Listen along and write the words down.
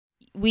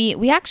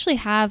We actually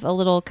have a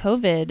little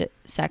COVID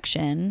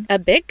section. A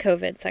big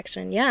COVID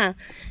section, yeah.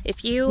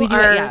 If you we do,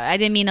 are... yeah, I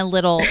didn't mean a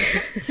little.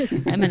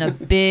 I'm in a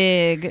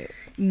big,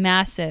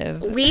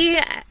 massive...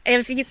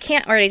 If you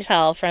can't already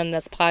tell from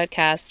this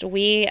podcast,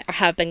 we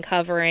have been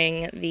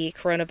covering the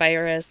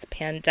coronavirus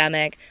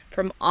pandemic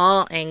from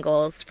all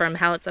angles, from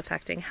how it's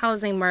affecting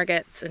housing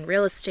markets and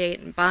real estate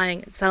and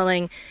buying and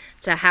selling,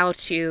 to how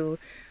to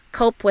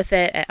cope with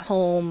it at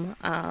home,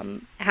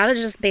 how to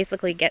just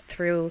basically get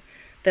through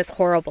this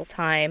horrible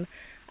time.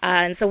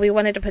 And so we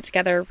wanted to put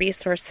together a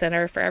resource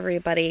center for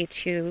everybody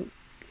to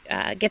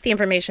get the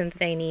information that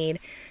they need.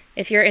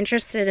 If you're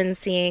interested in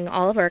seeing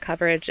all of our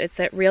coverage, it's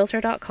at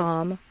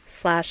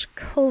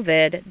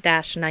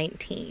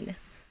realtor.com/COVID-19.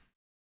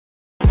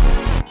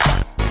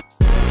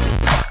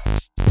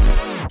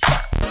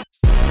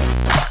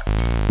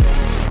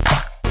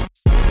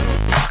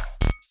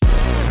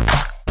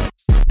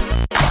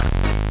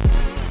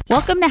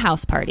 Welcome to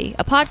House Party,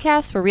 a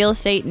podcast where real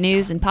estate,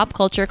 news, and pop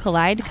culture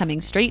collide, coming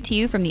straight to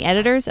you from the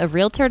editors of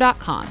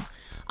Realtor.com.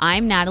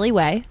 I'm Natalie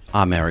Way.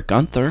 I'm Eric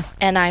Gunther.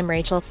 And I'm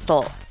Rachel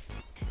Stoltz.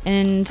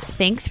 And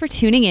thanks for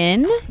tuning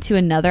in to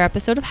another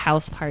episode of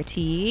House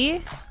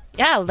Party.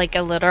 Yeah, like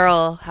a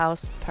literal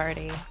house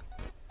party.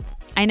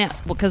 I know,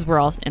 because we're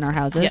all in our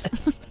houses.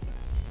 Yes.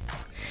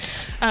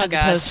 As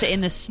opposed to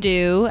in the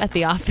stew at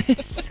the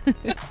office.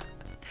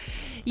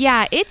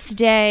 Yeah, it's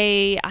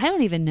day, I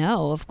don't even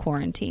know, of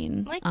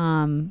quarantine.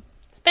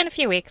 It's been a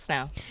few weeks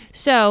now.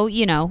 So,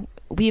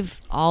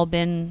 we've all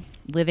been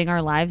living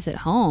our lives at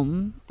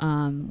home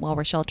while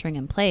we're sheltering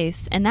in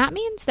place. And that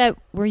means that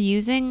we're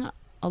using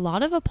a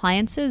lot of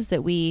appliances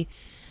that we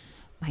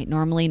might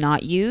normally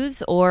not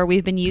use, or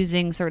we've been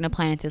using certain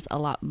appliances a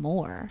lot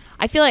more.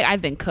 I feel like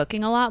I've been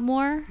cooking a lot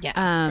more.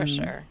 Yeah, for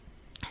sure.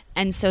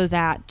 And so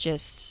that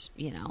just,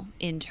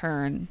 in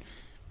turn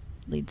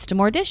leads to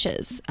more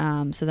dishes.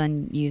 So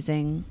then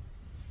using,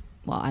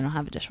 I don't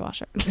have a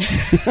dishwasher.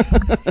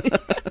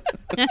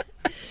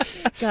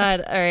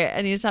 God, all right,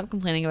 I need to stop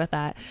complaining about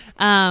that.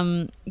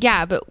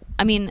 Yeah, but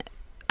I mean,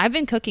 I've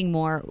been cooking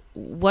more.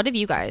 What have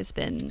you guys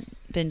been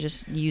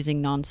just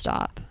using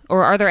nonstop?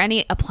 Or are there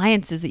any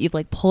appliances that you've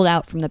pulled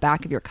out from the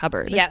back of your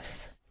cupboard?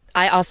 Yes.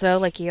 I also,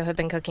 like you, have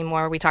been cooking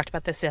more. We talked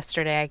about this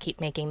yesterday. I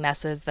keep making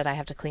messes that I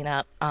have to clean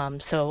up.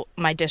 So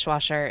my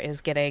dishwasher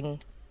is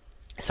getting...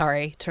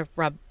 Sorry to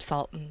rub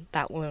salt in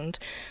that wound,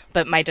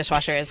 but my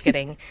dishwasher is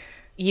getting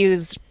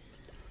used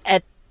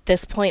at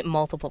this point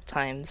multiple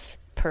times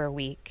per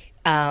week.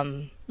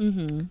 And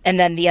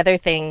then the other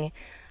thing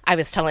I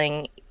was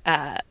telling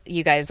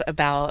you guys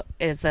about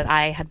is that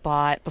I had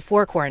bought,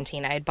 before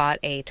quarantine, I had bought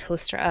a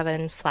toaster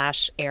oven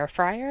 / air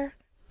fryer.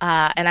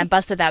 And I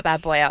busted that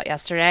bad boy out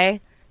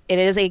yesterday. It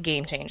is a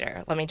game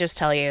changer. Let me just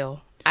tell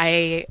you.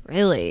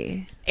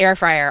 Really? Air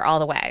fryer all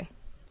the way.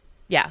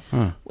 Yeah.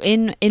 Huh.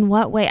 In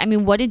what way? I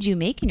mean, what did you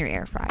make in your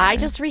air fryer? I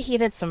just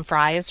reheated some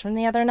fries from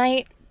the other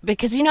night,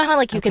 because you know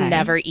how you can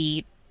never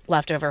eat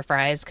leftover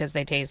fries because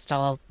they taste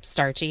all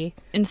starchy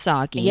and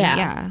soggy.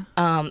 Yeah.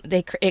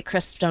 It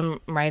crisped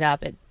them right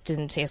up. It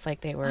didn't taste like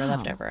they were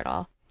leftover at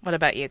all. What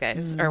about you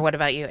guys? Or what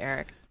about you,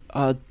 Eric?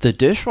 The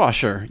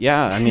dishwasher.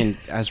 Yeah. I mean,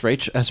 as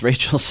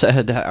Rachel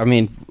said, I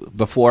mean,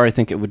 before I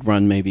think it would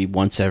run maybe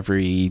once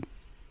every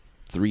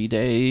 3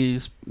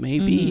 days,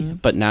 maybe,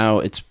 but now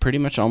it's pretty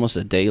much almost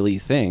a daily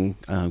thing,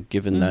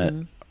 given that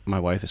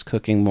my wife is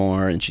cooking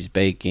more and she's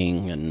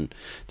baking, and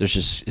there's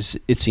just,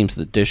 it seems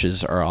the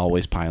dishes are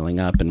always piling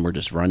up, and we're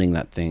just running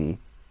that thing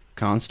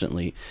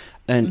constantly.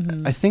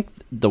 And I think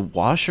the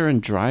washer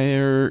and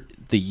dryer,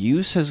 the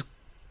use has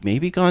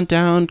maybe gone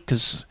down,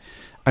 because,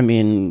 I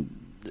mean,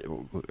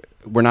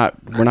 we're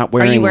not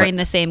wearing... Are you wearing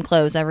the same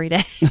clothes every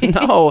day?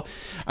 No,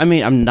 I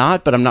mean, I'm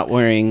not, but I'm not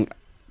wearing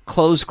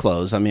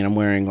clothes. I mean, I'm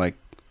wearing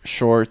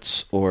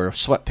shorts or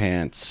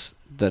sweatpants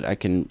that I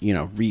can,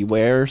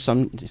 rewear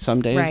some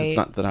days. Right. It's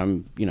not that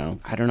I'm,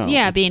 I don't know.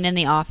 Yeah, being in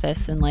the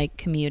office and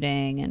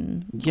commuting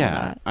and all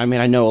that. I mean,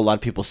 I know a lot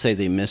of people say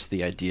they miss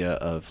the idea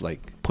of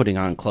putting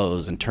on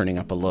clothes and turning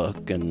up a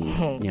look and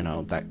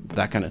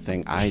that kind of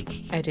thing. I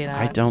do not.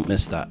 I don't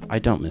miss that.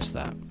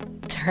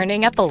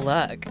 Turning up a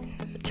look.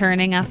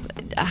 Turning up.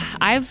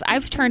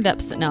 I've turned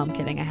up. No, I'm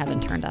kidding. I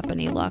haven't turned up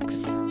any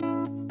looks.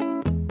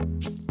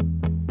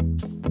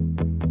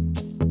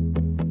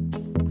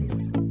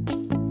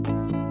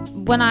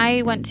 When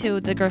I went to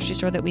the grocery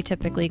store that we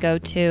typically go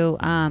to,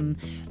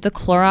 the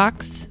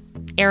Clorox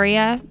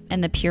area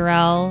and the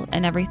Purell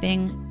and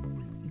everything,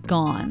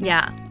 gone.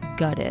 Yeah.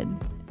 Gutted.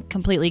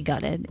 Completely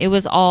gutted. It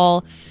was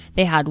all,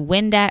 they had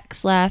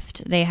Windex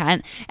left. They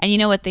had, and you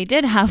know what they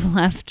did have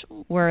left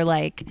were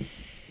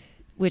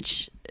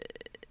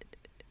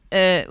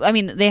I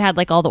mean, they had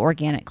all the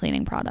organic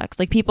cleaning products.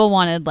 People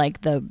wanted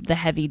the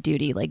heavy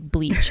duty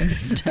bleach and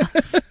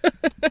stuff.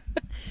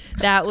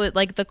 That would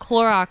the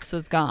Clorox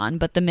was gone,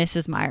 but the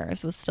Mrs.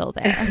 Myers was still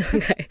there.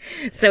 Okay.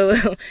 So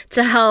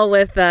to hell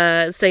with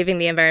saving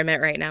the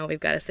environment right now. We've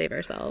got to save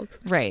ourselves.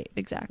 Right.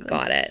 Exactly.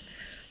 Got it.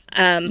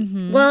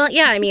 Well,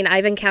 yeah, I mean,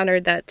 I've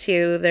encountered that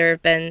too. There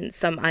have been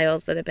some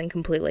aisles that have been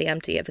completely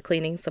empty of the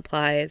cleaning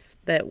supplies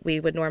that we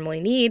would normally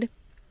need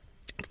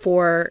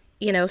for,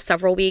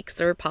 several weeks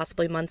or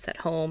possibly months at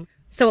home.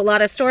 So a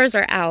lot of stores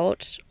are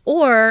out,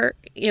 or,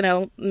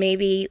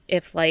 maybe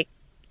if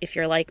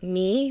you're like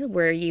me,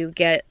 where you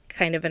get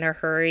kind of in a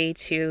hurry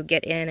to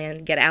get in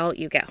and get out,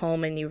 you get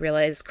home and you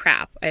realize,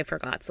 crap, I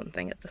forgot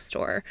something at the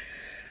store.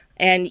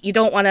 And you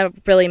don't want to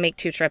really make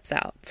 2 trips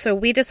out. So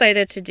we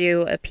decided to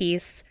do a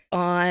piece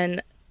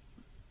on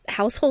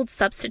household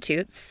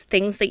substitutes,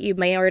 things that you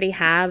may already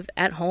have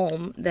at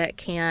home that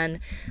can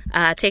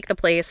take the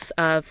place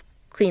of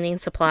cleaning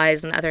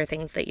supplies and other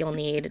things that you'll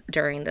need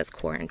during this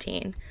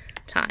quarantine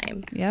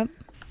time. Yep.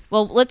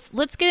 Well,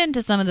 let's get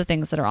into some of the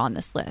things that are on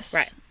this list.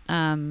 Right.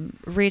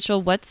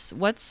 Rachel, what's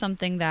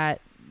something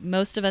that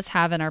most of us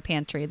have in our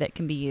pantry that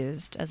can be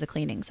used as a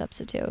cleaning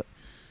substitute?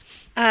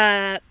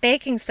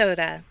 Baking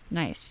soda.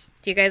 Nice.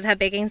 Do you guys have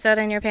baking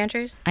soda in your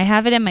pantries? I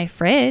have it in my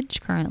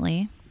fridge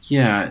currently.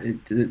 Yeah,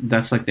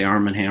 that's like the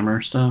Arm &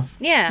 Hammer stuff.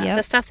 Yeah, Yep.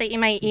 the stuff that you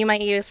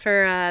might use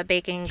for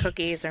baking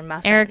cookies or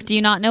muffins. Eric, do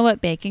you not know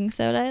what baking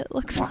soda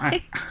looks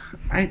like?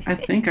 I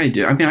think I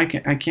do. I mean, I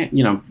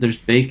can't.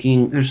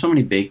 There's so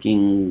many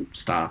baking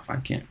stuff. I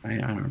don't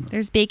know.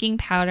 There's baking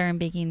powder and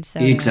baking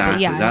soda.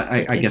 Exactly.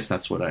 Yeah, I guess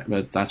that's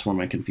that's where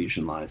my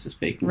confusion lies, is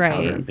baking Right.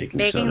 powder and baking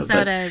soda. Baking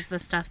soda is the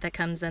stuff that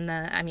comes in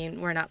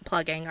we're not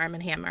plugging Arm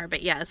 & Hammer,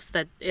 but yes,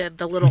 the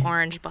little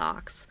orange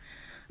box.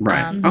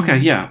 Right. Okay,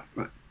 yeah.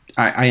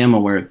 I am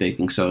aware of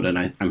baking soda,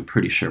 and I'm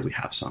pretty sure we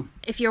have some.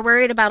 If you're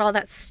worried about all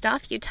that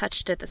stuff you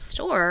touched at the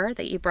store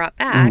that you brought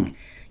back,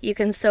 you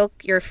can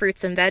soak your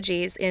fruits and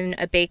veggies in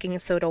a baking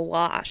soda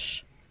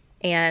wash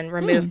and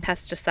remove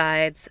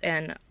pesticides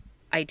and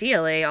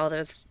ideally all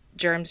those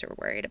germs you're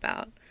worried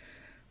about.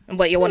 And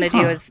what you'll want to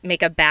do is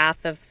make a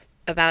bath of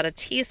about a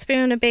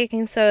teaspoon of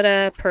baking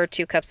soda per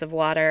 2 cups of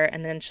water,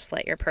 and then just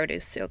let your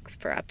produce soak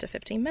for up to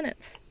 15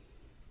 minutes.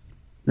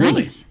 Really?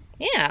 Nice.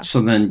 Yeah.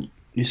 So then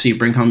you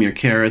bring home your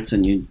carrots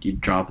and you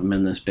drop them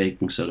in this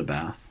baking soda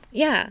bath.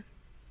 Yeah.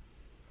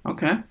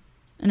 Okay.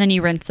 And then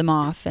you rinse them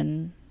off,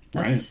 and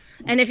that's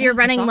And if you're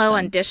running that's low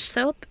awesome. on dish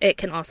soap, it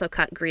can also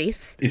cut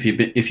grease. If you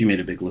made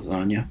a big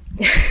lasagna.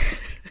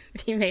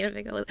 You made a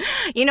big.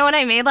 You know what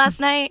I made last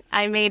night?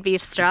 I made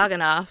beef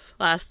stroganoff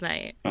last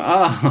night.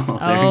 Oh,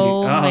 there you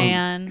Oh, go.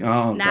 man.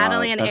 Oh,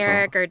 Natalie God, and that's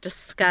Eric are Here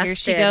disgusted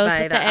she goes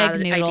by with the egg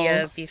idea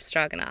noodles. of beef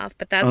stroganoff,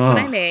 but that's what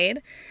I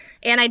made.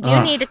 And I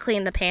do need to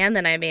clean the pan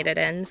that I made it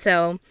in,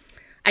 so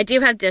I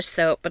do have dish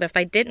soap, but if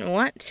I didn't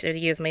want to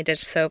use my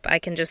dish soap, I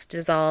can just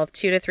dissolve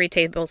 2 to 3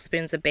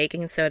 tablespoons of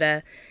baking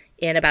soda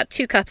in about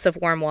 2 cups of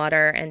warm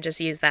water and just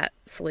use that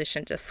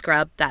solution to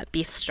scrub that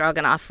beef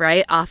stroganoff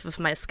right off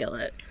of my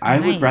skillet. I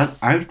would Nice.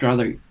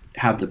 rather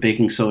have the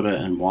baking soda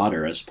and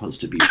water as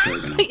opposed to beef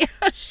stroganoff.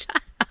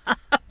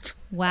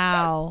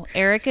 Wow.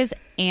 Eric is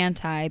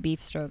anti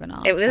beef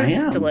stroganoff. It was I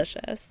am.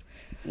 delicious.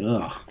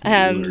 Ugh.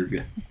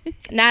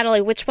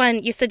 Natalie, which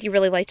one, you said you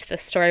really liked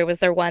this story. Was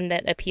there one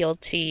that appealed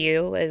to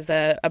you as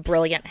a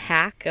brilliant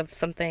hack of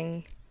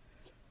something?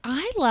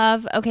 I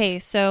love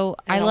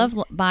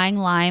buying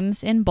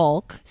limes in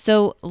bulk.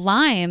 So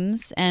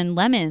limes and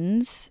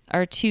lemons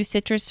are 2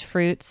 citrus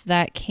fruits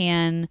that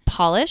can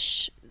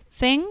polish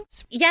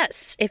things.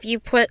 Yes, if you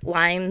put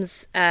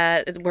limes,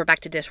 we're back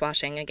to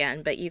dishwashing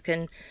again, but you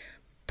can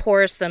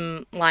pour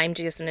some lime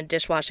juice in a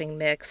dishwashing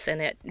mix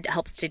and it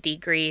helps to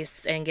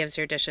degrease and gives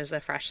your dishes a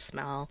fresh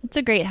smell. It's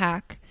a great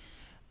hack.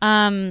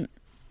 And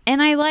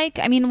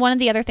one of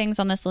the other things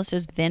on this list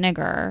is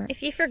vinegar.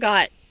 If you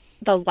forgot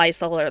the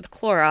Lysol or the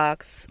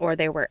Clorox, or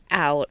they were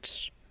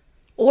out,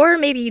 or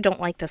maybe you don't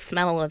like the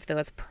smell of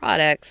those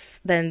products,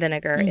 then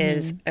vinegar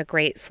is a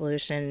great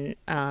solution.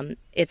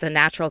 It's a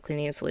natural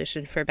cleaning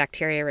solution for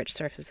bacteria-rich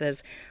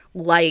surfaces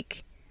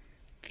like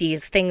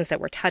these things that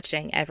we're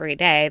touching every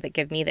day that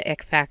give me the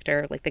ick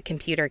factor, like the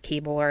computer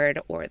keyboard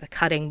or the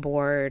cutting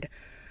board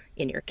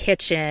in your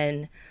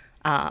kitchen,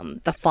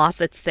 the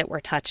faucets that we're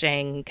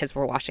touching because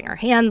we're washing our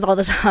hands all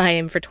the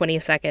time for 20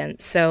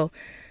 seconds. So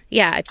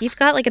yeah, if you've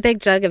got like a big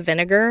jug of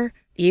vinegar,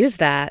 use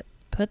that.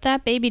 Put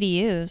that baby to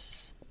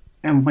use.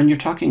 And when you're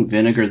talking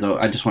vinegar, though,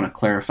 I just want to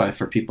clarify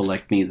for people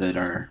like me that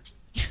are,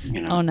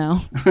 Oh no.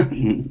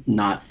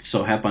 not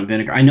so hep on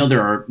vinegar. I know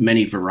there are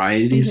many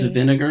varieties of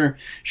vinegar.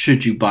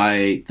 Should you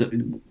buy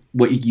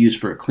what you use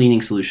for a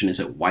cleaning solution? Is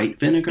it white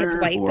vinegar? It's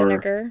white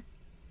vinegar.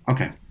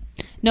 Okay.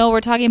 No,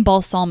 we're talking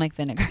balsamic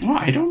vinegar. Well,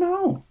 I don't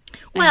know.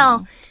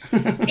 Well,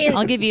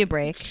 I'll give you a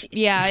break.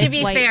 Yeah, to it's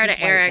be white, fair just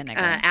to white Eric,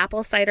 vinegar.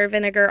 apple cider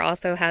vinegar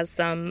also has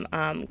some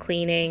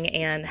cleaning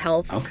and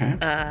health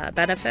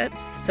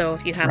benefits. So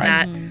if you have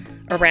that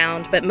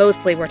around, but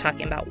mostly we're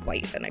talking about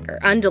white vinegar,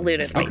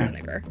 undiluted white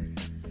vinegar.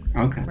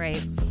 Okay.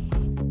 Right.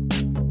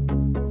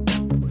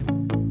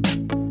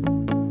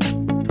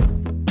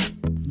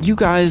 You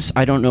guys,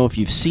 I don't know if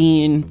you've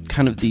seen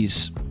kind of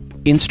these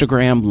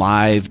Instagram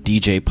live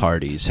DJ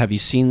parties. Have you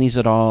seen these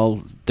at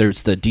all?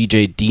 There's the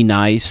DJ D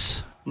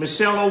Nice.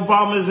 Michelle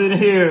Obama's in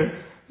here.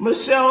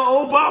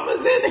 Michelle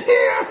Obama's in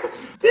here.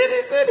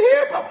 Diddy's in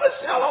here, but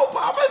Michelle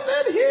Obama's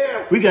in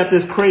here. We got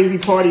this crazy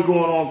party going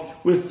on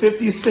with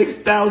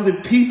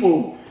 56,000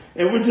 people,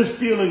 and we're just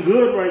feeling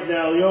good right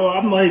now, yo.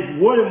 I'm like,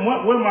 where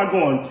am I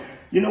going?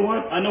 You know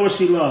what? I know what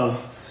she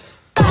loves.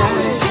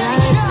 Shining,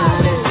 shining,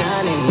 shining,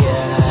 shining,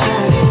 yeah.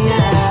 Shining,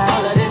 yeah.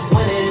 All of this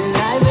winning,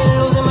 I've been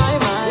losing my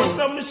mind. What's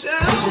up, Michelle?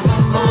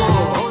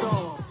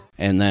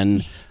 And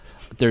then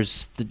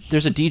there's a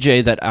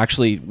DJ that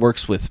actually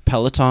works with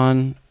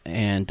Peloton,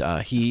 and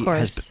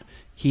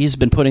he's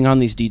been putting on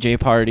these DJ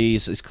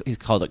parties. He's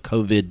called it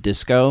COVID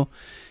Disco,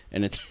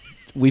 and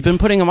we've been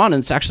putting them on,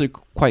 and it's actually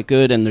quite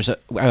good. And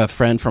I have a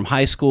friend from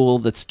high school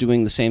that's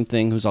doing the same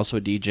thing, who's also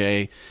a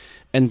DJ.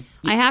 And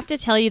I have to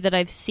tell you that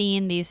I've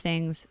seen these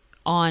things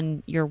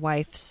on your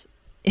wife's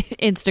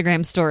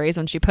Instagram stories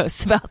when she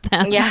posts about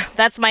them. Yeah,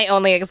 that's my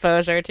only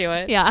exposure to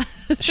it. Yeah.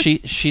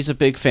 she's a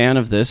big fan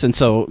of this, and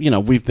so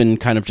we've been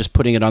kind of just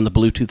putting it on the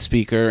Bluetooth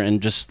speaker and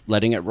just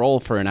letting it roll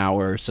for an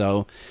hour or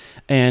so,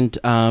 and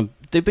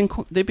they've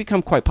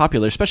become quite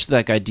popular. Especially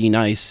that guy D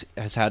Nice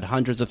has had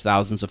hundreds of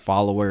thousands of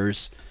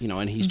followers,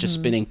 and he's just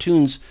spinning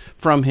tunes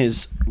from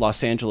his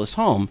Los Angeles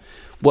home.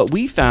 What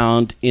we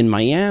found in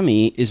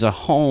Miami is a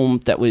home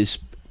that was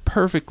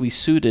perfectly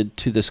suited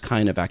to this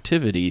kind of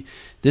activity.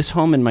 This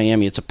home in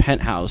Miami, it's a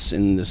penthouse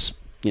in this,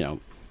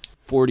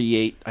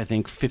 48, I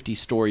think,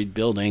 50-storied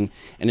building,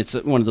 and it's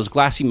one of those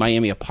glassy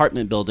Miami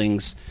apartment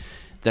buildings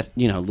that,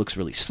 looks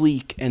really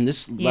sleek. And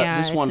this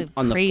one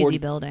on the crazy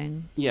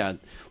building. Yeah,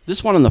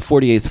 this one on the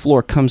 48th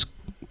floor comes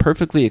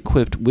perfectly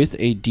equipped with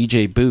a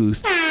DJ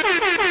booth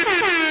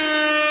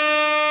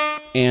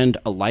and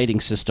a lighting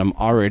system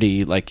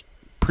already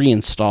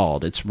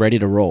pre-installed. It's ready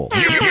to roll.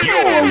 You're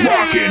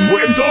rocking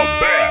with the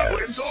best.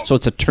 So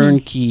it's a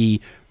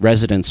turnkey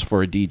residence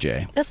for a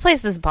DJ. This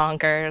place is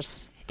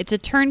bonkers. It's a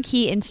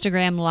turnkey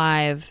Instagram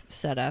Live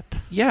setup.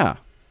 Yeah,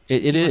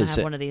 it is.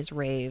 Have one of these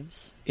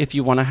raves. If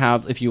you want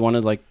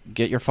to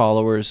get your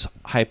followers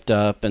hyped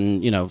up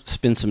and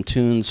spin some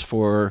tunes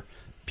for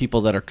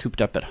people that are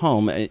cooped up at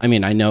home. I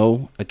mean, I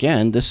know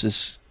again this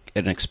is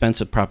an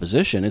expensive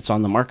proposition. It's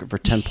on the market for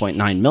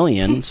 $10.9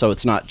 million, so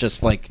it's not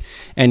just like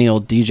any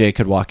old DJ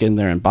could walk in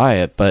there and buy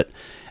it. But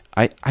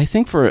I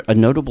think for a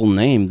notable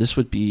name, this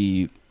would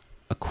be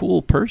a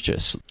cool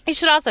purchase. You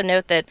should also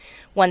note that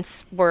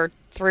once we're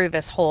through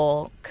this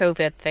whole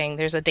COVID thing,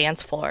 there's a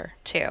dance floor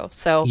too.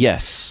 So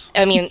yes,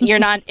 I mean,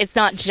 it's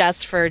not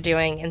just for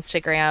doing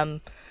Instagram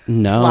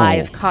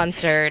live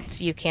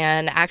concerts. You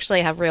can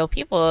actually have real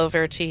people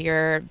over to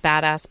your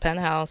badass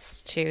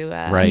penthouse to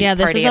Yeah,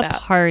 this party is it a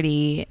up.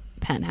 party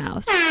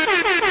penthouse.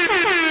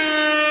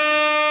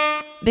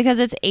 Because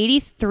it's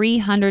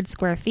 8,300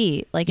 square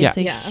feet. It's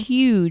a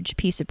huge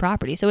piece of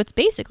property. So it's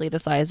basically the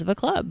size of a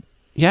club.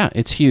 Yeah,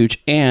 it's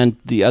huge. And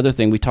the other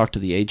thing, we talked to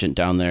the agent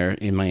down there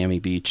in Miami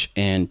Beach,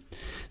 and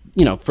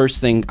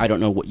first thing, I don't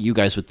know what you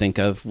guys would think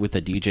of with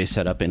a DJ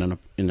setup in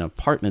an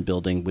apartment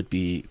building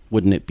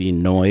wouldn't it be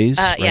noise,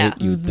 right? Yeah.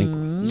 You would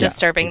think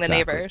Disturbing the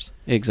neighbors.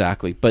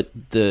 Exactly. But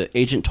the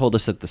agent told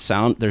us that there's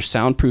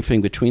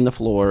soundproofing between the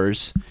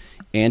floors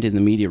and in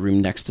the media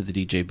room next to the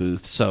DJ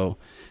booth. So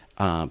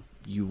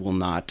you will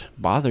not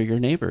bother your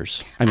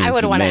neighbors. I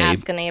would want to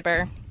ask a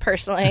neighbor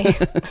personally.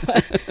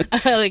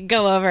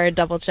 Go over and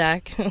double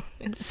check.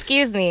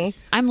 Excuse me.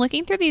 I'm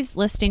looking through these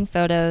listing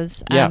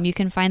photos. Yeah. You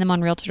can find them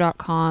on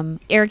Realtor.com.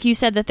 Eric, you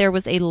said that there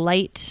was a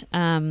light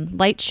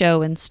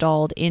show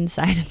installed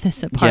inside of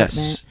this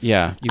apartment.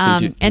 Yes.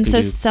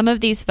 Yeah. Some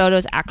of these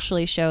photos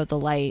actually show the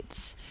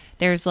lights.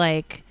 There's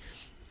blue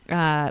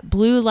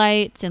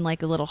lights in a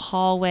little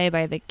hallway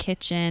by the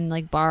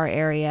kitchen, bar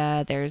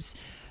area. There's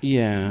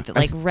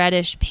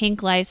reddish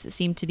pink lights that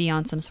seem to be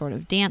on some sort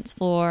of dance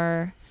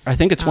floor. I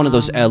think it's one of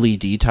those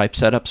LED type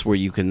setups where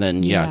you can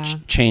then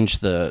change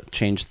the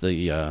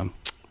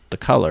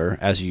color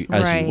as you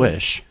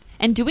wish.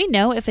 And do we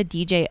know if a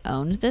DJ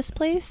owned this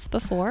place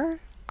before?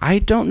 I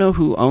don't know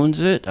who owns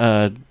it.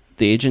 The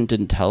agent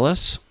didn't tell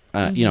us.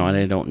 And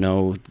I don't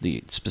know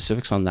the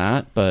specifics on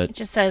that, but it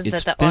just says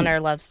that the owner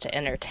loves to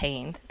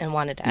entertain and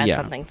wanted to add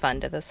something fun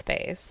to the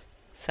space.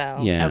 So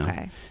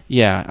okay.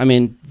 Yeah, I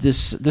mean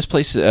this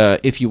place,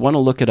 if you want to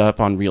look it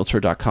up on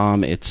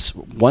Realtor.com, it's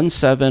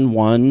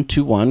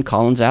 17121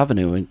 Collins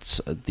Avenue.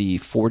 It's the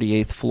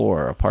 48th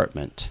floor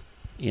apartment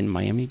in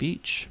Miami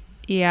Beach.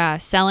 Yeah,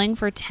 selling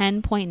for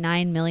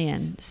 $10.9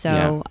 million.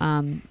 So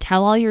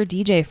tell all your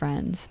DJ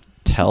friends.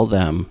 Tell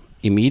them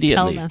immediately.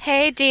 Tell them.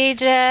 Hey DJ.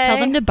 Tell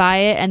them to buy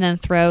it and then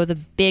throw the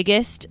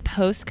biggest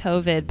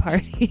post-COVID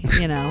party.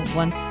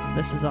 Once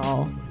this is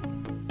all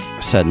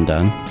said and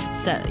done.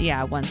 So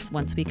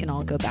once we can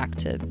all go back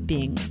to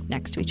being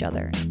next to each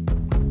other.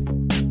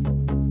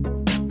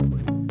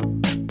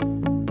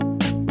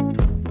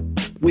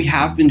 We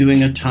have been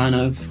doing a ton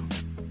of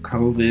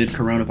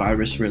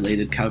coronavirus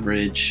related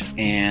coverage,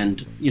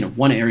 and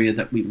one area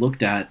that we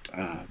looked at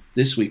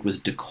this week was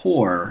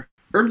decor.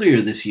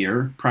 Earlier this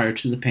year, prior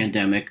to the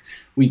pandemic,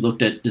 we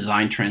looked at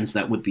design trends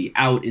that would be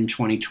out in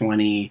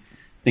 2020,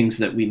 things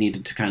that we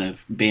needed to kind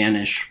of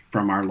banish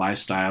from our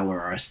lifestyle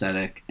or our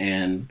aesthetic,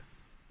 and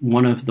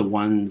one of the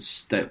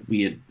ones that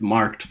we had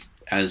marked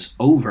as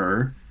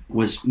over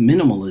was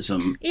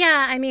minimalism.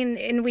 Yeah, I mean,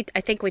 and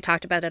I think we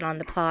talked about it on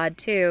the pod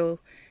too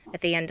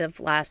at the end of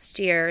last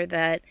year,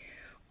 that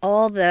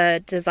all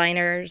the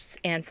designers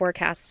and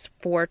forecasts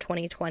for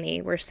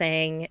 2020 were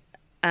saying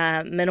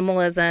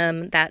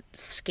minimalism, that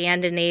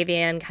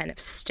Scandinavian kind of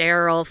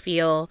sterile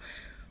feel,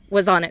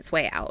 was on its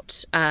way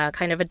out,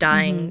 kind of a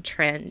dying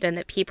trend, and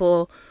that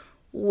people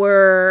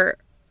were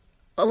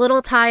a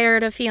little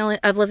tired of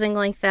living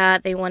like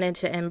that. They wanted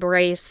to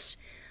embrace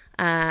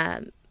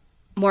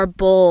more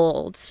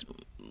bold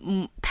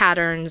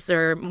patterns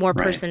or more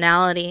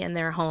personality in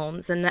their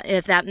homes, and that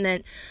if that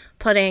meant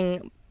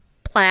putting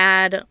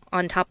plaid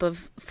on top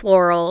of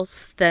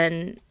florals,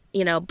 then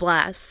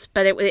bless.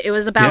 But it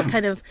was about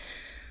kind of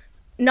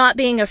not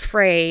being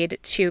afraid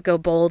to go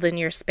bold in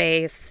your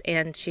space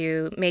and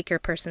to make your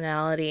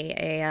personality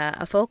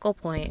a focal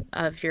point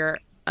of your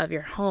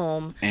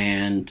home.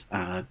 And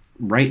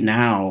right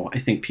now, I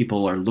think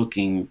people are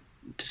looking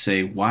to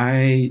say,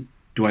 why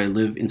do I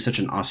live in such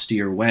an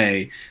austere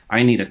way?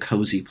 I need a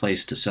cozy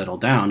place to settle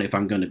down if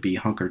I'm going to be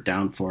hunkered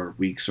down for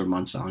weeks or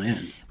months on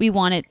end. We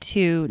want it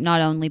to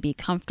not only be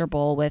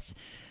comfortable with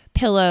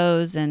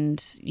pillows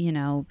and,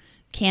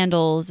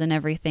 candles and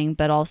everything,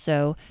 but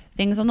also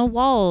things on the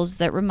walls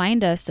that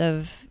remind us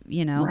of,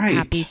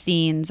 happy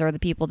scenes or the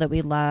people that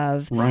we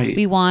love. Right.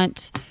 We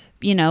want,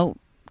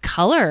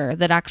 color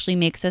that actually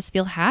makes us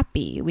feel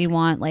happy. We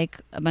want like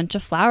a bunch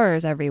of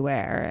flowers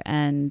everywhere,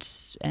 and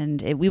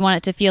we want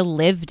it to feel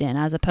lived in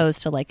as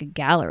opposed to like a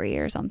gallery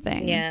or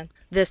something. Yeah.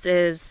 This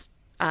is,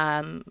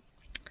 no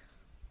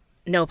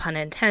pun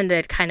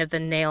intended, kind of the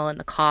nail in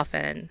the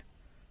coffin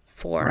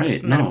for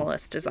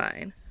minimalist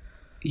design.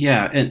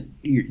 Yeah, and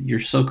you're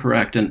so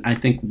correct. And I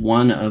think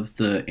one of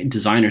the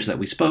designers that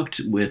we spoke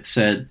with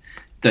said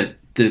that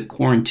the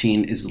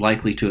quarantine is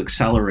likely to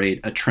accelerate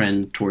a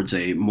trend towards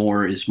a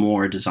more is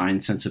more design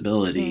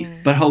sensibility.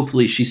 But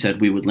hopefully, she said,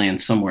 we would land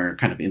somewhere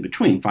kind of in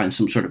between, find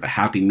some sort of a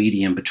happy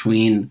medium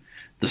between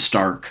the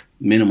stark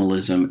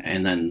minimalism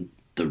and then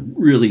the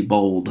really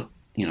bold,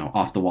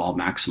 off the wall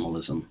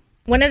maximalism.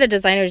 One of the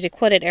designers you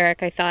quoted,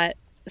 Eric, I thought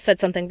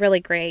said something really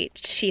great.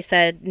 She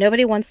said,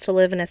 nobody wants to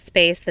live in a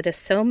space that is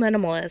so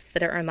minimalist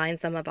that it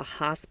reminds them of a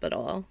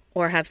hospital,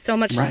 or have so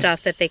much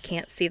stuff that they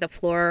can't see the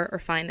floor or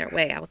find their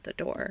way out the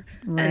door.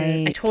 Right.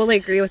 And I totally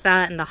agree with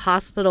that. And the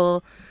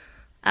hospital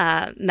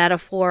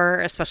metaphor,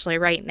 especially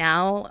right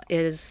now,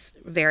 is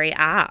very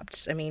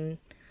apt. I mean,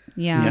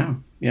 Yeah.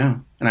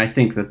 And I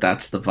think that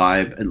that's the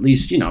vibe, at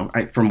least,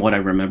 from what I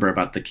remember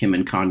about the Kim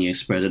and Kanye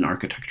spread in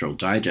Architectural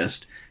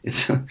Digest,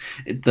 is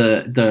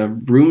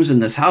the rooms in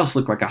this house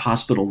look like a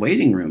hospital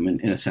waiting room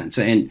in a sense.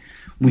 And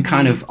we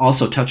kind of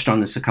also touched on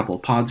this a couple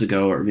of pods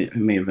ago, or it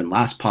may have been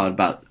last pod,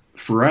 about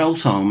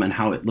Pharrell's home and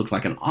how it looked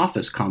like an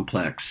office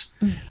complex.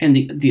 And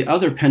the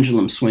other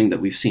pendulum swing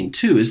that we've seen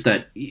too is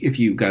that, if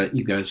you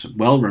guys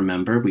well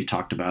remember, we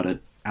talked about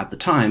it at the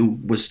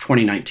time, was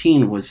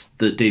 2019 was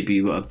the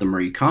debut of the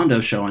Marie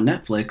Kondo show on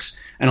Netflix,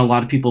 and a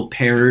lot of people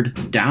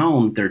pared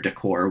down their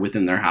decor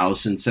within their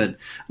house and said,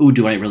 "Ooh,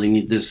 do I really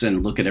need this?"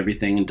 and look at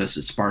everything, and does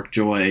it spark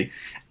joy?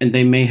 And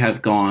they may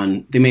have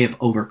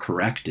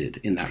overcorrected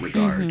in that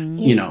regard.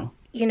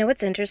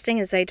 What's interesting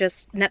is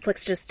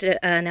Netflix just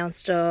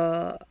announced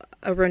a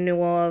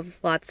renewal of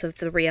lots of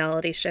the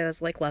reality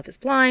shows like Love is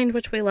Blind,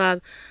 which we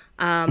love,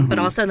 but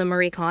also the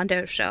Marie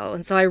Kondo show.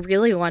 And so I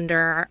really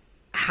wonder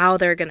how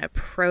they're going to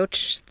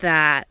approach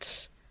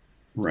that.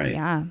 Right.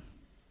 Yeah.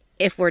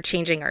 If we're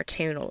changing our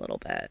tune a little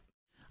bit.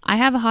 I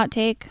have a hot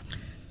take.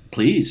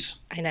 Please.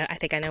 I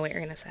think I know what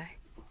you're going to say.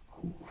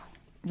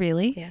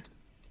 Really? Yeah.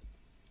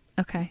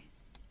 Okay.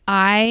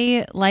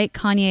 I like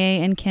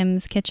Kanye and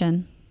Kim's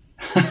kitchen.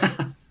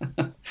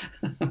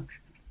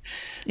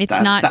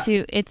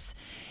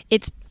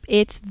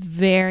 It's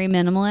very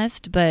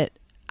minimalist, but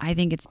I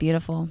think it's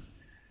beautiful.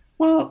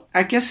 Well,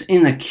 I guess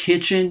in the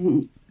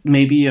kitchen,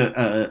 maybe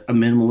a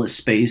minimalist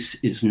space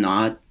is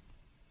not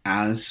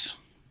as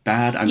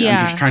bad. I'm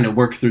just trying to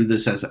work through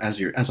this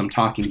as I'm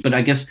talking. But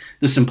I guess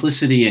the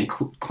simplicity and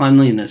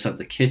cleanliness of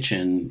the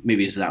kitchen,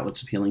 maybe is that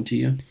what's appealing to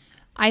you?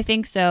 I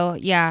think so.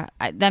 Yeah,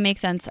 that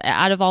makes sense.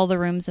 Out of all the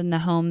rooms in the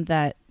home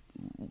that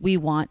we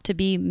want to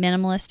be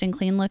minimalist and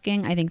clean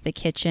looking, I think the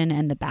kitchen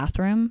and the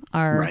bathroom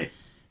are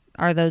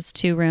those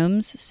two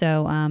rooms.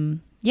 So,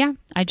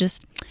 I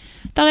just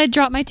thought I'd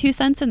drop my 2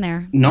 cents in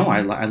there. No,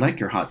 I like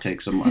your hot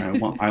takes. I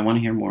want to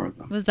hear more of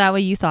them. Was that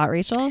what you thought,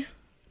 Rachel?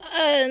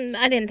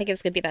 I didn't think it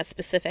was going to be that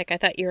specific. I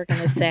thought you were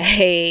going to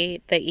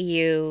say that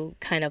you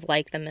kind of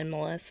like the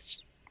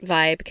minimalist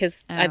vibe,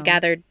 because I've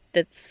gathered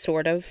that's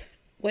sort of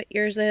what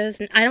yours is.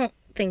 And I don't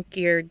think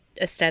your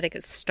aesthetic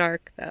is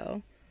stark,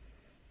 though,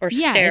 or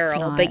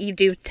sterile, but you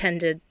do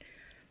tend to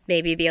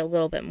maybe be a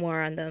little bit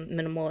more on the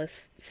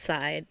minimalist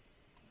side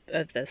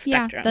of the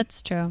spectrum. Yeah,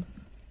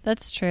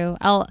 that's true.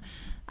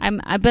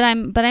 but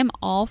I'm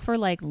all for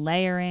like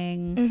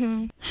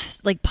layering,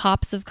 like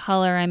pops of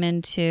color. I'm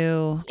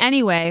into.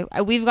 Anyway,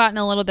 we've gotten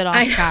a little bit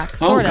off track,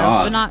 sort of,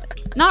 God.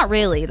 but not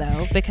really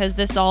though, because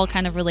this all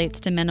kind of relates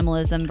to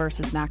minimalism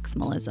versus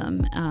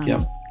maximalism.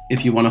 Yep.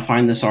 If you want to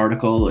find this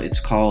article, it's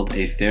called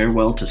A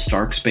Farewell to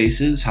Stark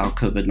Spaces, How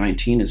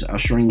COVID-19 is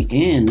Ushering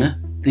in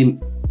the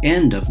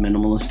End of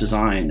Minimalist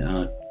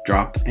Design.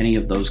 Drop any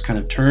of those kind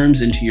of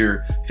terms into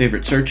your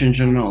favorite search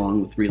engine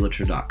along with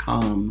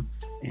realtor.com,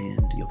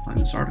 and you'll find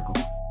this article.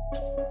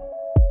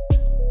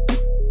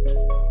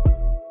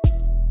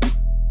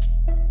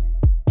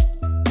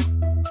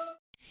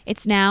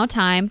 It's now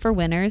time for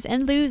winners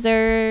and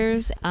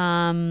losers.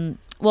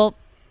 Well,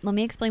 let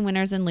me explain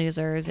winners and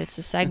losers. It's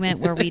a segment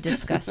where we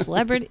discuss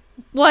celebrity.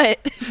 What?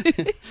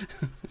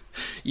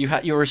 You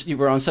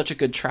were on such a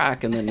good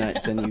track, and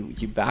then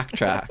you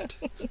backtracked.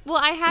 Well,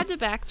 I had to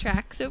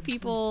backtrack so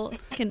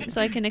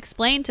I can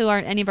explain to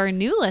any of our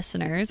new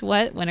listeners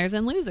what winners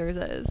and losers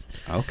is.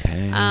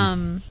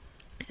 Okay.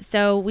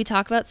 So we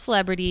talk about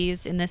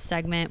celebrities in this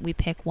segment. We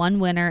pick one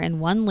winner and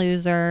one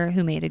loser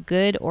who made a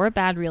good or a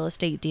bad real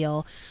estate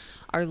deal.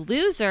 Our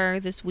loser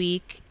this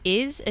week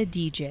is a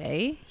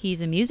DJ. He's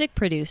a music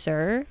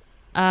producer.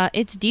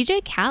 It's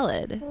DJ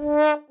Khaled.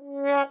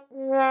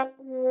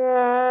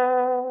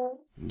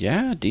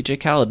 Yeah, DJ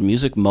Khaled,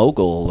 music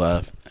mogul,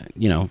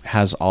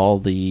 has all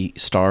the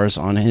stars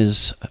on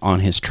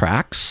his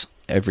tracks.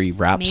 Every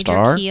rap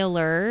star. Major key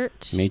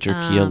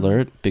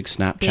alert. Big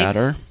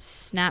Snapchatter.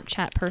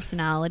 Snapchat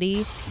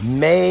personality.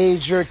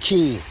 Major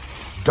key.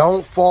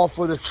 Don't fall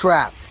for the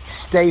trap.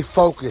 Stay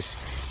focused.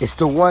 It's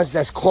the ones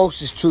that's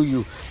closest to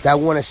you that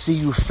want to see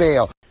you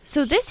fail.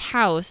 So this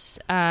house,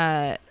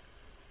 this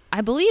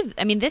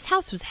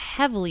house was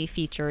heavily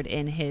featured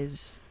in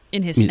his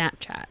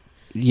Snapchat.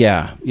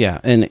 Yeah,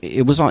 and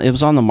it was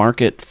on the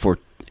market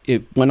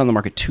it went on the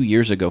market 2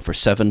 years ago for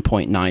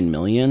 $7.9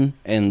 million,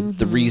 and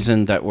the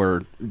reason that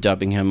we're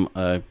dubbing him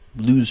a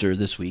loser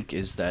this week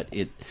is that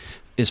it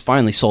is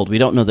finally sold. We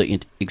don't know the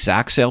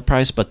exact sale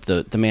price, but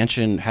the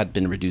mansion had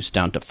been reduced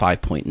down to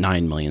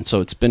 $5.9 million.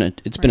 So it's been a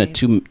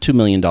 $2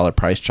 million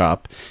price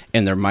chop,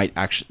 and it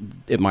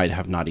might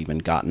have not even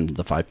gotten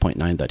the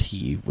 5.9 that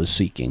he was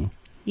seeking.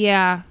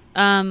 Yeah.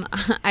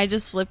 I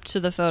just flipped to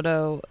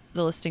the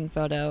listing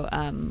photo,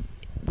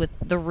 with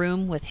the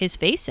room with his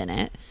face in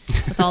it,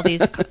 with all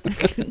these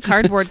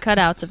cardboard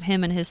cutouts of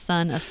him and his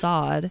son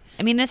Assad.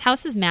 I mean, this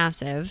house is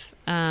massive.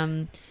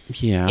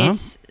 Yeah.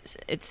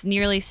 It's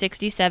nearly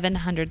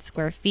 6,700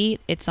 square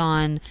feet. It's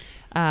on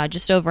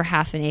just over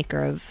half an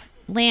acre of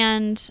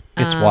land.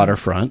 It's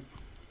waterfront.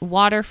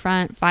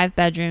 5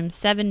 bedrooms,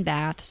 7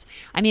 baths.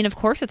 I mean, of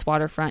course it's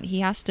waterfront.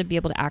 He has to be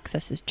able to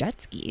access his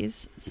jet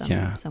skis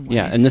somewhere.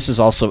 Yeah, and this is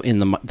also in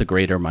the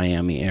greater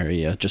Miami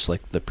area, just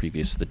like the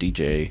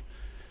DJ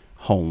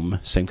home,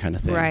 same kind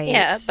of thing. Right.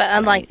 Yeah, but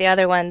unlike the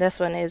other one, this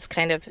one is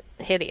kind of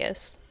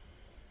hideous.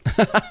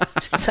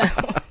 So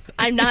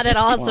I'm not at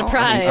all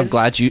surprised.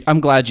 I'm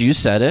glad you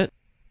said it.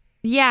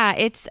 Yeah,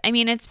 it's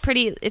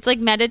pretty. It's like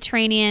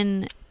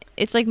Mediterranean.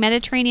 It's like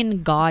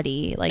Mediterranean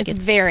gaudy. Like it's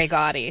very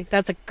gaudy.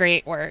 That's a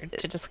great word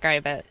to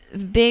describe it.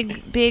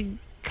 Big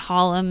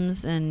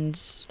columns and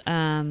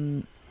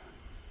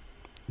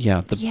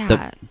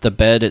the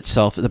bed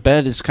itself. The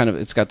bed is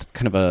it's got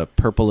kind of a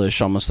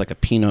purplish, almost like a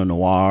Pinot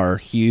Noir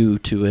hue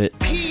to it.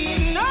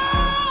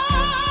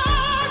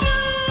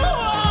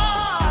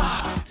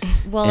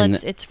 Well,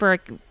 it's for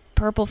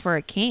purple for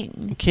a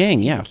king.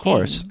 King, yeah, of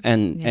course.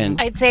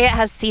 And I'd say it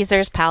has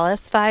Caesar's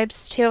Palace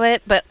vibes to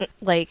it, but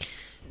like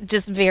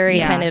just very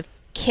kind of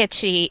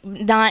kitschy,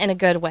 not in a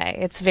good way.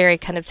 It's very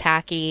kind of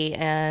tacky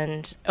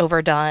and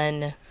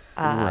overdone.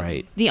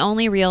 Right. The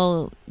only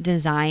real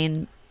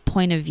design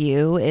point of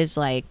view is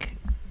like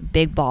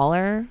big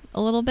baller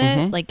a little bit.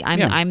 Mm-hmm. Like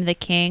I'm the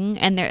king,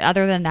 and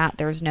other than that,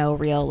 there's no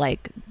real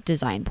like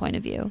design point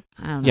of view.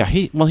 I don't know. Yeah,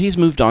 he's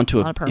moved on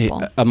to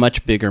a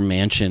much bigger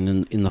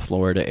mansion in the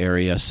Florida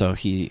area, so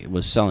he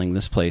was selling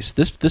this place.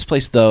 This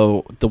place,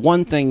 though, the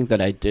one thing that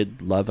I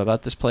did love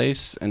about this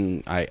place,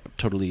 and I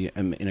totally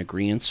am in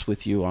agreement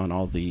with you on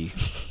all the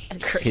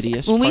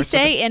hideous. When we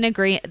say in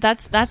agreement,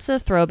 that's a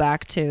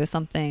throwback to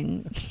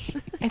something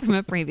from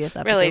a previous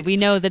episode. Really? We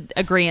know that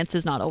agreement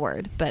is not a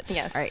word, but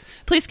yes. All right,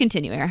 please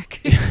continue,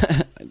 Eric.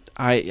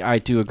 I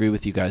do agree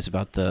with you guys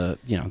about the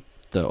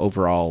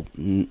overall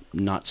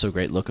not so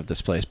great look of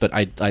this place, but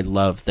I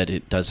love that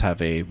it does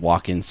have a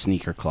walk-in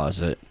sneaker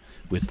closet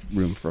with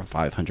room for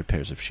 500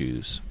 pairs of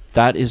shoes.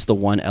 That is the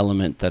one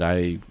element that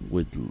I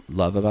would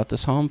love about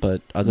this home,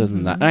 but other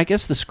than that, and I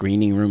guess the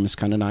screening room is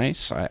kind of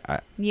nice.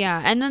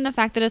 Yeah, and then the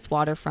fact that it's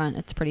waterfront,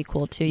 it's pretty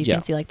cool too. You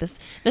can see like this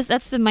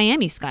that's the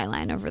Miami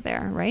skyline over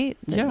there, right?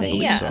 Yeah.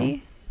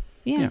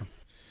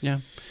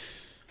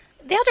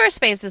 The outdoor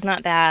space is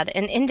not bad,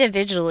 and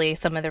individually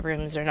some of the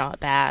rooms are not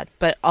bad,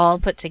 but all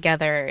put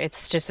together,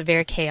 it's just a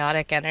very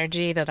chaotic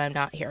energy that I'm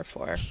not here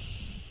for.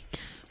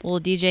 Well,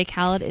 DJ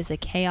Khaled is a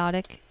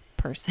chaotic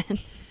person.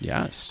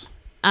 Yes.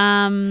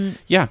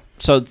 Yeah.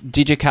 So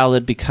DJ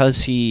Khaled,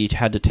 because he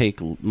had to take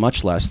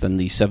much less than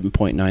the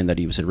 7.9 that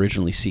he was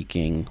originally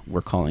seeking,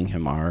 we're calling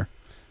him our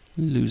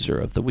loser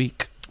of the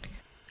week.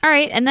 All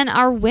right, and then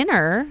our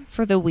winner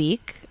for the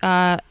week,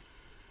 we're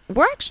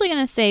actually going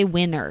to say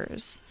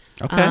winners.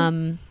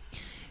 Okay.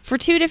 For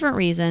two different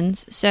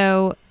reasons.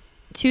 So,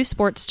 two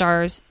sports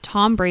stars,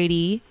 Tom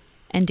Brady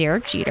and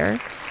Derek Jeter.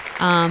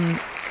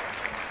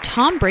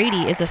 Tom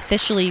Brady is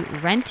officially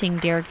renting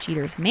Derek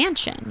Jeter's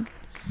mansion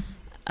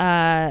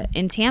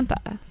in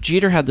Tampa.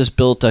 Jeter had this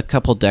built a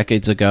couple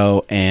decades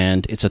ago,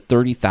 and it's a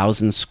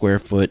 30,000 square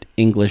foot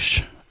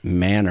English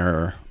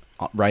manor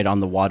right on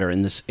the water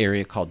in this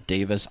area called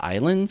Davis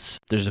Islands.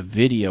 There's a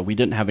video. We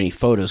didn't have any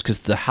photos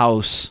because the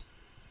house,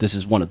 this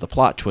is one of the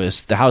plot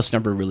twists, the house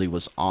never really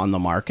was on the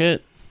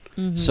market.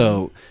 Mm-hmm.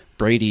 So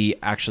Brady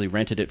actually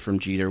rented it from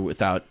Jeter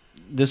without,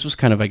 this was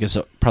kind of, I guess,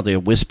 probably a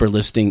whisper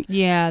listing.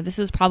 Yeah, this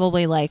was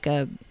probably like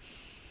a,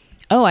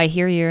 oh, I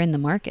hear you're in the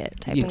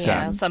market type of thing.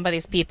 Yeah,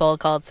 somebody's people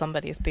called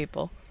somebody's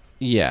people.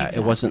 Yeah,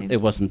 Exactly.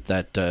 it wasn't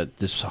that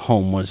this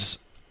home was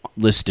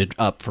listed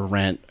up for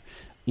rent,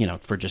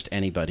 for just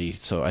anybody.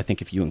 So I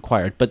think if you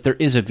inquired, but there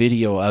is a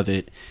video of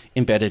it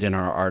embedded in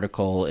our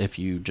article. If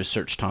you just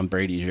search Tom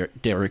Brady,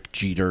 Derek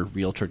Jeter,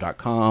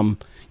 Realtor.com,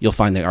 you'll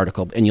find the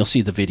article and you'll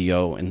see the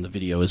video, and the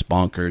video is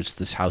bonkers.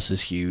 This house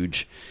is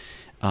huge.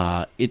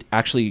 It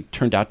actually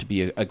turned out to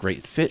be a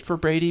great fit for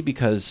Brady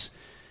because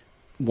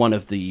one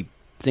of the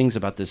things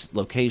about this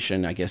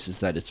location, I guess, is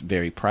that it's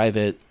very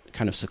private,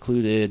 kind of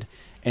secluded.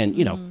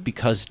 And,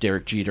 because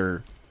Derek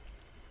Jeter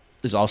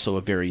is also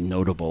a very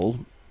notable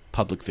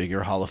public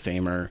figure, Hall of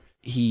Famer,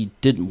 he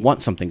didn't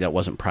want something that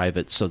wasn't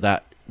private. So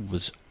that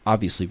was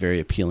obviously very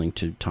appealing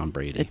to Tom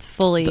Brady. It's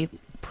fully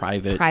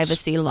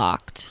privacy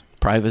locked.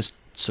 Private,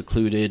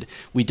 secluded.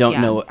 We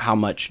don't know how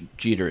much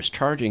Jeter is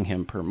charging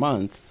him per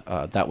month.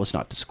 That was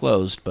not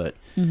disclosed, but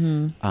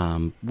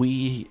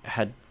we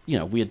had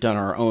done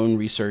our own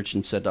research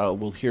and said, oh,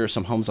 well, here are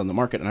some homes on the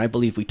market. And I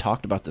believe we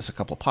talked about this a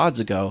couple pods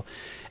ago,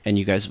 and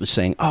you guys were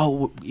saying,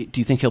 oh, do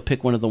you think he'll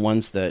pick one of the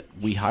ones that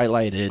we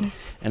highlighted?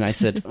 And I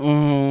said,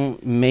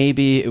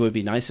 maybe it would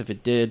be nice if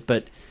it did,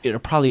 but it'll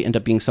probably end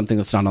up being something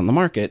that's not on the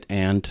market.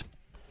 And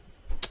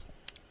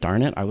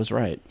darn it, I was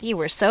right. You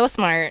were so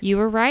smart. You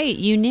were right.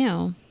 You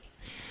knew.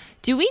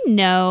 Do we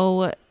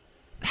know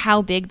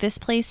how big this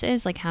place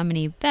is? Like how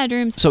many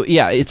bedrooms? So,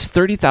 yeah, it's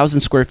 30,000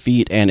 square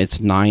feet, and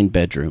it's 9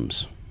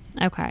 bedrooms.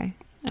 Okay.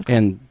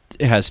 And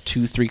it has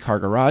 2 3-car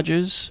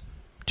garages,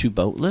 2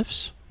 boat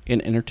lifts,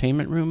 an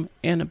entertainment room,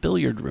 and a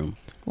billiard room.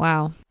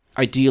 Wow.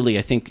 Ideally,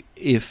 I think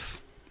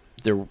if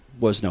there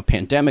was no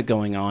pandemic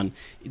going on,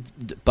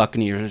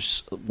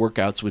 Buccaneers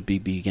workouts would be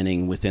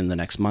beginning within the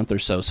next month or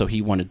so. So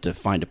he wanted to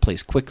find a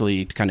place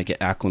quickly to kind of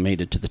get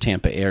acclimated to the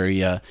Tampa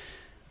area.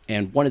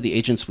 And one of the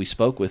agents we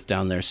spoke with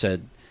down there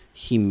said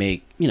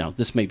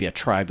this may be a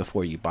try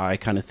before you buy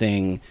kind of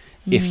thing.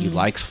 If he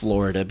likes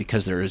Florida,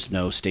 because there is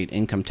no state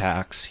income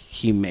tax,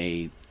 he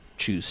may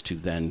choose to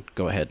then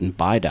go ahead and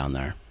buy down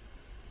there.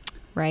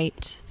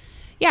 Right.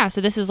 Yeah, so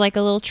this is like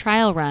a little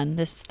trial run,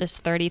 this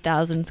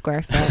 30,000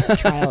 square foot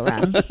trial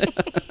run.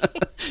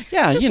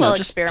 Yeah, just a little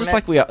experiment.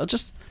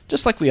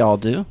 just like we all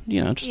do,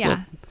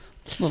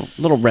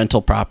 little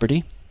rental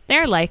property.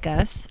 They're like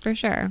us, for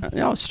sure.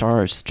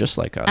 Stars just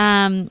like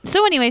us.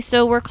 So anyway,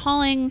 we're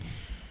calling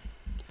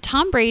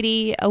Tom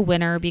Brady a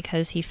winner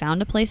because he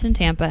found a place in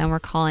Tampa, and we're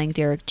calling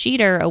Derek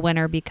Jeter a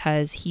winner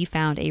because he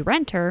found a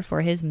renter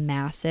for his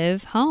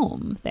massive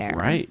home there.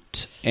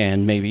 Right.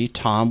 And maybe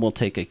Tom will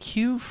take a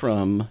cue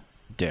from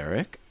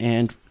Derek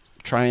and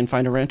try and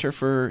find a renter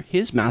for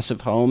his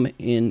massive home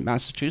in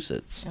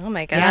Massachusetts. Oh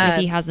my God. Yeah, that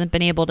he hasn't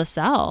been able to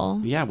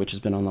sell. Yeah, which has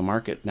been on the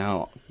market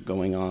now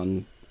going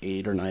on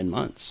 8 or 9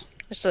 months.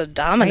 It's a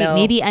domino. Right,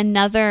 maybe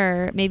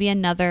another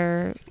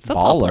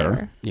football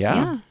player.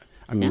 Yeah.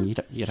 I mean,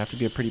 you'd have to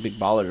be a pretty big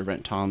baller to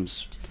rent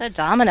Tom's. Just a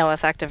domino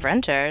effect of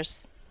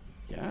renters.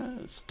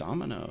 Yes,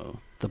 domino.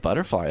 The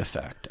butterfly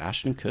effect,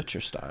 Ashton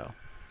Kutcher style.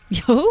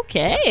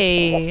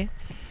 Okay.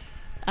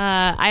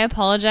 I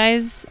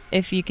apologize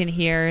if you can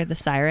hear the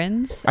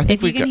sirens. I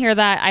think if you can hear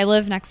that, I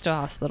live next to a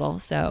hospital,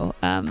 so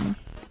I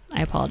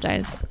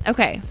apologize.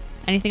 Okay.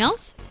 Anything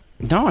else?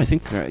 No, I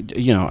think, I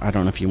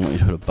don't know if you want me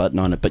to put a button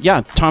on it, but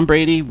yeah, Tom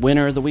Brady,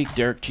 winner of the week.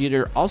 Derek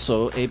Jeter,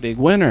 also a big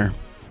winner.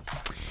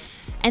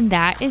 And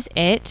that is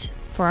it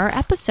for our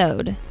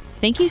episode.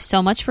 Thank you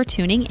so much for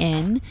tuning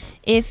in.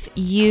 If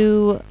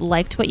you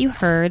liked what you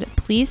heard,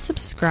 please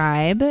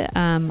subscribe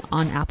on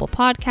Apple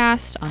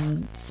Podcasts,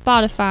 on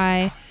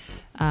Spotify,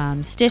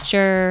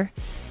 Stitcher,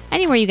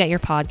 anywhere you get your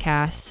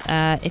podcasts.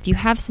 If you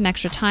have some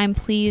extra time,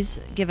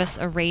 please give us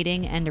a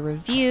rating and a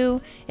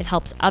review. It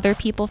helps other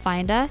people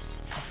find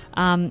us.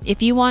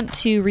 If you want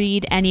to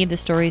read any of the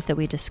stories that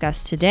we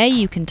discussed today,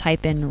 you can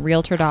type in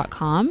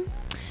Realtor.com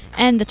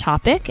and the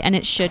topic, and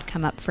it should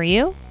come up for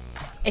you.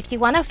 If you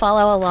want to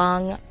follow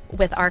along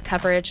with our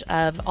coverage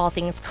of all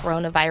things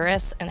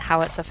coronavirus and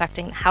how it's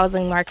affecting the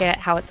housing market,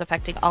 how it's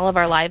affecting all of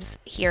our lives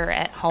here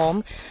at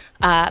home,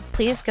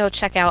 please go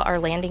check out our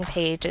landing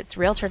page. It's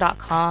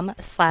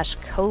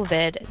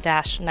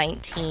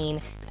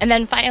realtor.com/COVID-19. And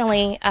then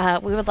finally,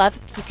 we would love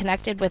if you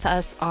connected with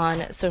us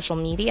on social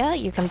media.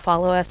 You can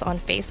follow us on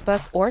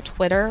Facebook or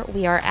Twitter.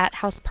 We are at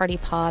House Party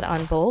Pod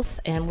on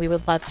both, and we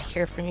would love to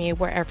hear from you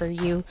wherever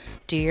you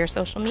do your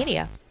social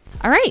media.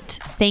 All right.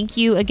 Thank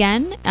you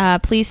again.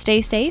 Please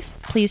stay safe.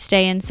 Please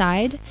stay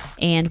inside,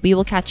 and we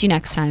will catch you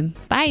next time.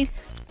 Bye.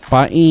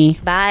 Bye.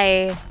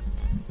 Bye.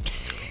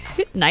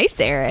 Nice,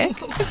 Eric.